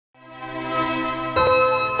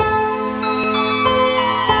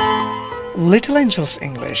Little Angels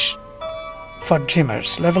English for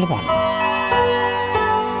Dreamers Level 1.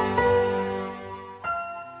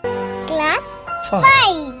 Class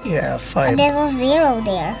 5. Yeah, 5. And there's a 0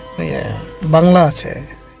 there. Yeah. Bangla ache.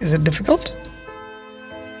 Is it difficult?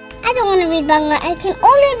 I don't want to read Bangla. I can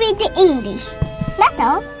only read the English. That's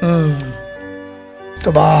all.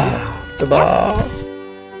 Toba.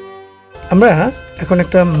 আমরা এখন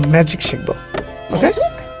একটা magic শিখব। Okay?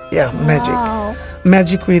 Magic? Yeah, magic. Wow.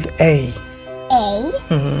 Magic with A. A.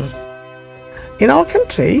 In our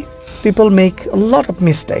country, people make a lot of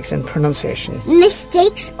mistakes in pronunciation.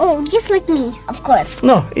 Mistakes? Oh, just like me, of course.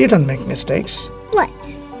 No, you don't make mistakes. What?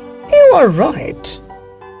 You are right.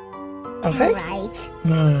 Okay? Right.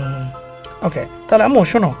 Okay. তাহলে আম্মু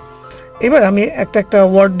শোনো। এবার আমি একটা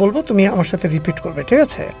word বলবো, তুমি আমার সাথে রিপিট করবে, ঠিক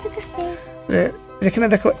আছে? ঠিক আছে। যেখানে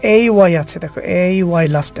দেখো AY আছে, দেখো AY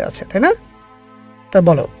লাস্টে আছে, তাই না? তা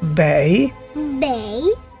বলো bay, Bay.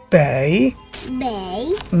 bay, Bay.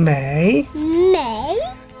 may, May.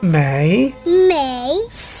 may, May.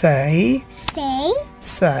 say, Say.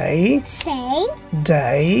 say, Say.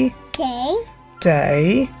 day, Day. day,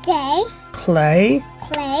 Day. clay,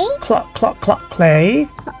 Clay. clock, clay,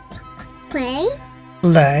 Clay.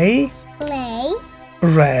 lay, Lay.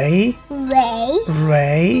 ray, Ray.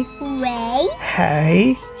 ray, Ray. hay,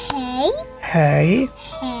 Hay. hay,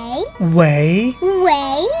 Hay. way,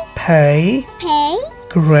 Way. pay, Pay.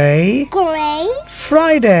 gray, Gray.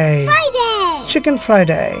 Friday, Friday. chicken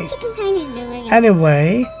Friday, Chicken Friday doing it. anyway,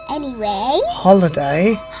 Anyway. holiday,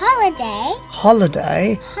 Holiday. holiday,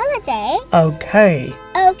 Holiday. okay,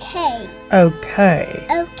 Okay. okay,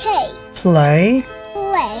 Okay. play,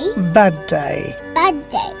 Play. bad day, Bad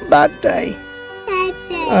day. bad day. Bad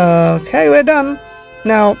day. Okay, we're done.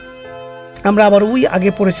 Now, আমরা আবার ওই আগে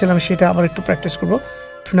পড়েছিলাম সেটা আবার একটু practice করব,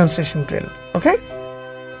 pronunciation drill, okay?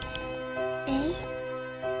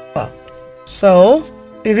 So,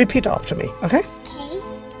 you repeat after me, okay? Okay.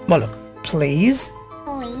 বলো, please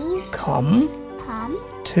Please come come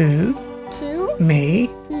to to me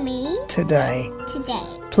me today. today.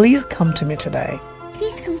 Please come to me today.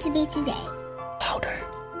 Please come to me today. Louder.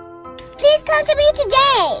 Please come to me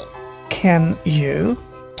today. Can you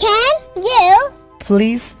Can you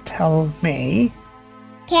please tell me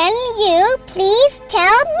please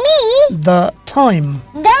tell me the time?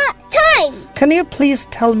 the time? Can you please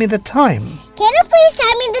tell me the time? Can you please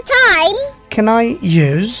tell me the time? Can I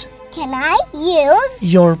use Can I use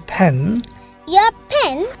your pen your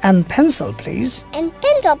pen and pencil, please? and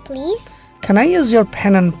pencil, please? Can I use your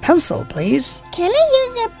pen and pencil, please? Can I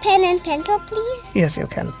use your pen and pencil, please? Yes, you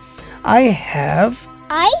can. I have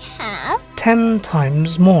I have 10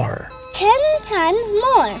 times more. 10 times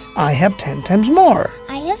more. I have 10 times more.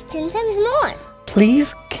 I have 10 times more. Please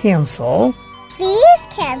cancel Please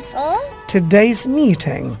cancel today's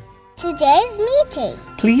meeting. today's meeting.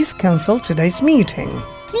 Please cancel today's meeting.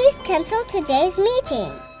 Please cancel today's meeting.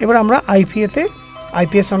 এবার আমরা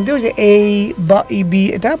IPS sound দিয়ে ওই যে এ বা E B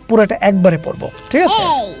এটা পুরোটা একবারে পড়বো, ঠিক আছে?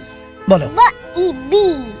 A. বলো B. E. B.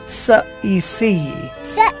 স E C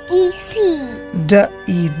S. E. C. ড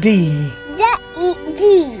E D D. E. D.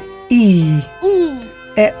 ই E.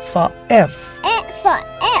 এ ফা এফ F. For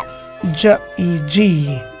F. জ ই জি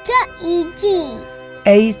J. E. G.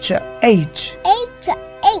 H H H.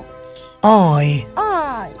 H. I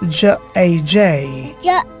I. j a j J.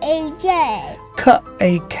 A. J. k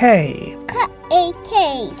a k K. A. K.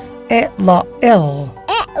 e la l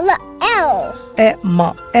L. L. e ma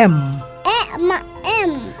m M.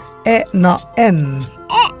 M. e na n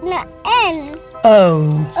N. N. o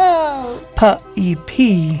O. p e p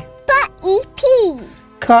P. E. P.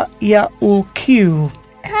 k ya u q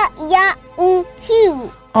K. Y. U. Q.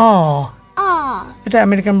 r R. এটা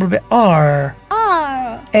American বলবে r R.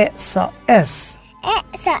 e sa s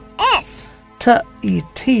S. S. t e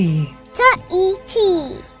t T. E. T.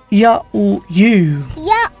 ya u u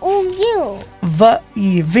Y. U. U. v e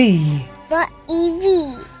v V. E. V.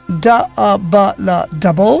 da a ba la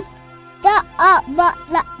double D. A. B.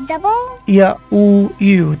 L. Double. ya u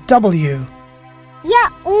u w. Y.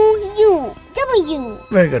 U. U. W.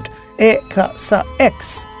 Very good. E ka sa x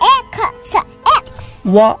X. X.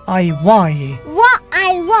 y i y Y.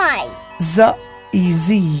 I. Y. z e z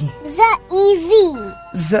Z. E. Z.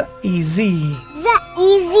 z e z. Z.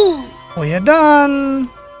 E. Z. We are done.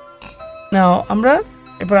 Now আমরা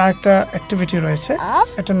এবার আরেকটা activity রয়েছে, Of.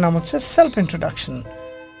 এটার নাম হচ্ছে self introduction.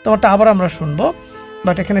 তোমারটা আবার আমরা শুনবো,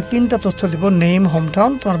 বাট এখানে 3টা তথ্য দিব, নেম, হোম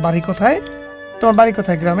টাউন, তোমার বাড়ি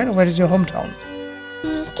কোথায় গ্রামের, war is your home town?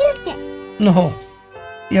 Kilken. No,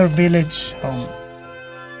 your village home.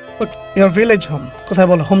 Your village home কোথায়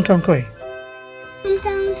বলো, হোম টাউন কই?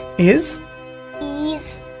 Hometown is is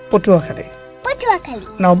Patuakhali. Patuakhali.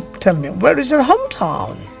 Now tell me, where is your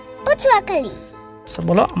hometown? Patuakhali. So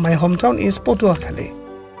bolo, my hometown is Patuakhali.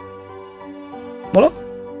 Bolo?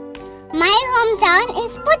 My hometown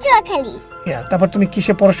is Patuakhali. Yeah, তারপর তুমি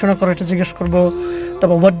কিসে পড়াশোনা করো এটা জিজ্ঞেস করব।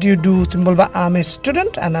 তারপর what do you do? তুমি বলবা I'm a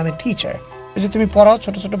student and I'm a teacher. এই যে তুমি পড়াও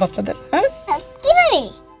ছোট ছোট বাচ্চাদের, হ্যাঁ? কিভাবে?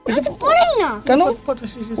 আমি তো পড়াই না। কেন?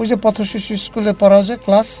 ওই যে পথশিশু স্কুলে পড়াও যে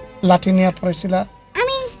ক্লাস লাঠি নিয়ে পড়াইছিলা।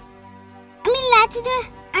 আমি লাঠিটা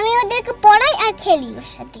আমি ওদেরকে পড়াই আর খেলি ওর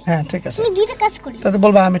সাথে। হ্যাঁ, ঠিক আছে। আমি দুইটা কাজ করি। তাতে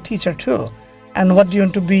বলবা I'm a teacher too. And what do you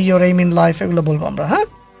want to be your aim in life? এগুলো বলবো আমরা, হ্যাঁ?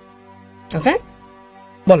 Okay?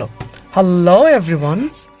 বলো। Hello everyone.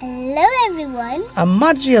 Hello everyone. I'm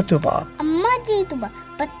Marjia Tuba. I'm Marjia Tuba,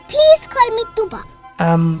 but please call me Tuba.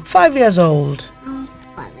 I'm 5 years old. I'm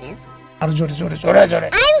 5 years old. আর জোরে।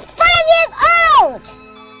 I'm 5 years old.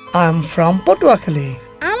 I'm from Patuakhali.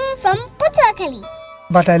 I'm from Patuakhali.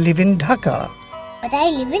 But I live in Dhaka. But I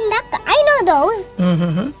live in Dhaka. I know those.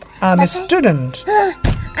 I'm a student.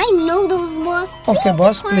 I know those, boss. Okay,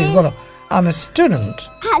 boss, please bolo. I'm a student.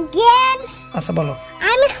 Again. Acha bolo.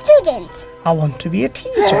 I'm a student. I want to be a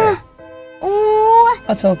teacher. Oh.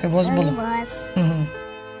 Acha okay, boss bolo. Boss.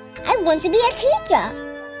 I want to be a teacher.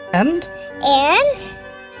 And I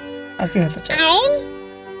okay, hota chai.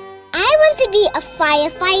 I want to be a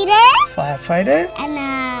firefighter. Firefighter.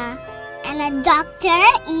 And a doctor.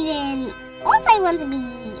 Even also I want to be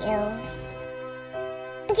yes,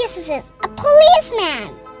 a policeman.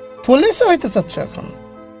 Police হইতে চাচ্ছ এখন?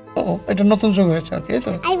 ও এটা নতুন যোগ হয়েছে আর কি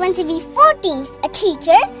তো। I want to be 4 things: a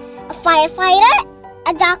teacher, a firefighter,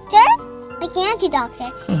 a doctor, like an anti-doctor,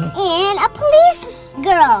 and a police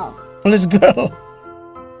girl. Police girl.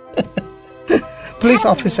 Police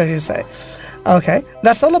officer, you say. Okay,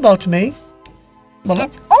 that's all about me.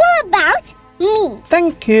 That's all about me.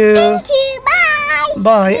 Thank you. Thank you. Bye.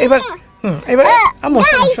 Bye. এবার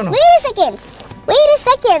guys, wait a second.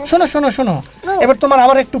 শোনো এবার তোমার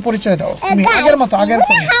আবার একটু পরিচয় দাও তুমি আগের মতো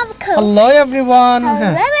Hello everyone.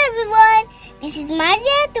 Hello everyone. This is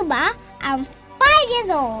Marjia Tuba. I'm 5 years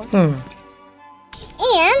old.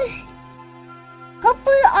 And hope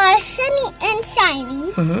you are sunny and shiny.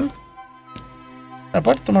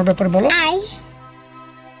 তারপর তোমার ব্যাপারে বলো।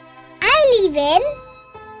 I live in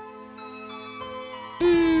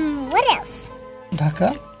what else? Dhaka.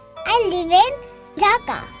 I live in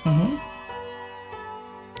Dhaka.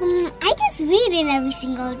 I just read it every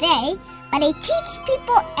single day, but I teach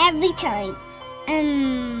people every time.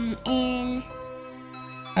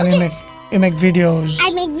 And you make videos. I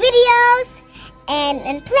make videos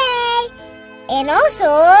and play, and also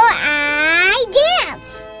I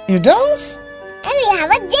dance. You dance? And we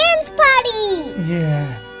have a dance party.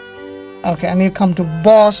 Yeah. Okay, and you come to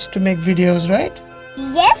Boss to make videos, right?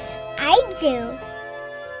 Yes, I do.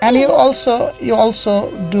 And you also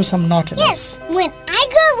do some naughtiness. Yes, when I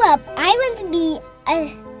grow up, I want to be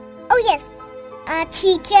a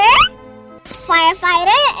teacher,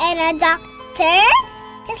 firefighter, and a doctor,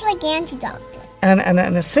 just like anti-doctor.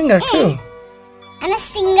 And a singer too. And a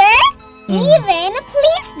singer, even a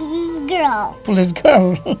police girl. Police girl.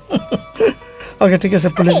 Okay, take us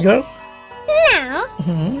a police girl. Now,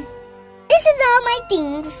 this is all my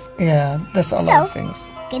things. Yeah, that's all our things.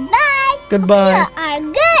 Goodbye. Goodbye. You are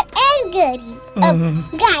good and goody.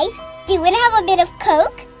 Guys, do you want to have a bit of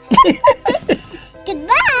Coke?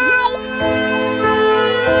 Goodbye.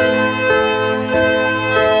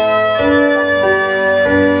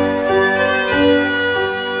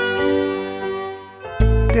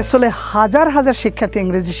 টেসলে হাজার হাজার শিক্ষার্থী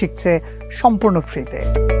ইংরেজি শিখছে সম্পূর্ণ ফ্রিতে।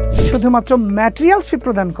 শুধুমাত্র materials ফি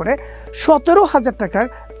প্রদান করে 17,000 টাকার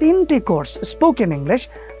 3টি কোর্স স্পোকেন ইংলিশ,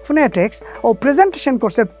 ফোনেটিক্স ও প্রেজেন্টেশন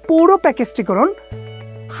কোর্সের পুরো প্যাকেজটি করুন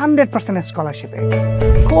 100% স্কলারশিপে।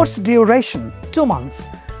 Course duration 2 months,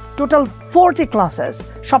 total 40 classes,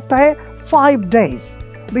 সপ্তাহে 5 days।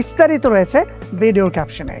 বিস্তারিত রয়েছে ভিডিও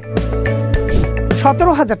ক্যাপশনে।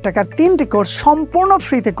 17,000 টাকার 3টি কোর্স সম্পূর্ণ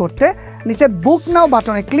ফ্রিতে করতে নিচের বুক নাও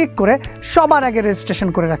বাটনে ক্লিক করে সবার আগে রেজিস্ট্রেশন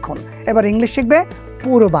করে রাখুন। এবার ইংলিশ শিখবে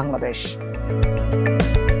পুরো বাংলাদেশ।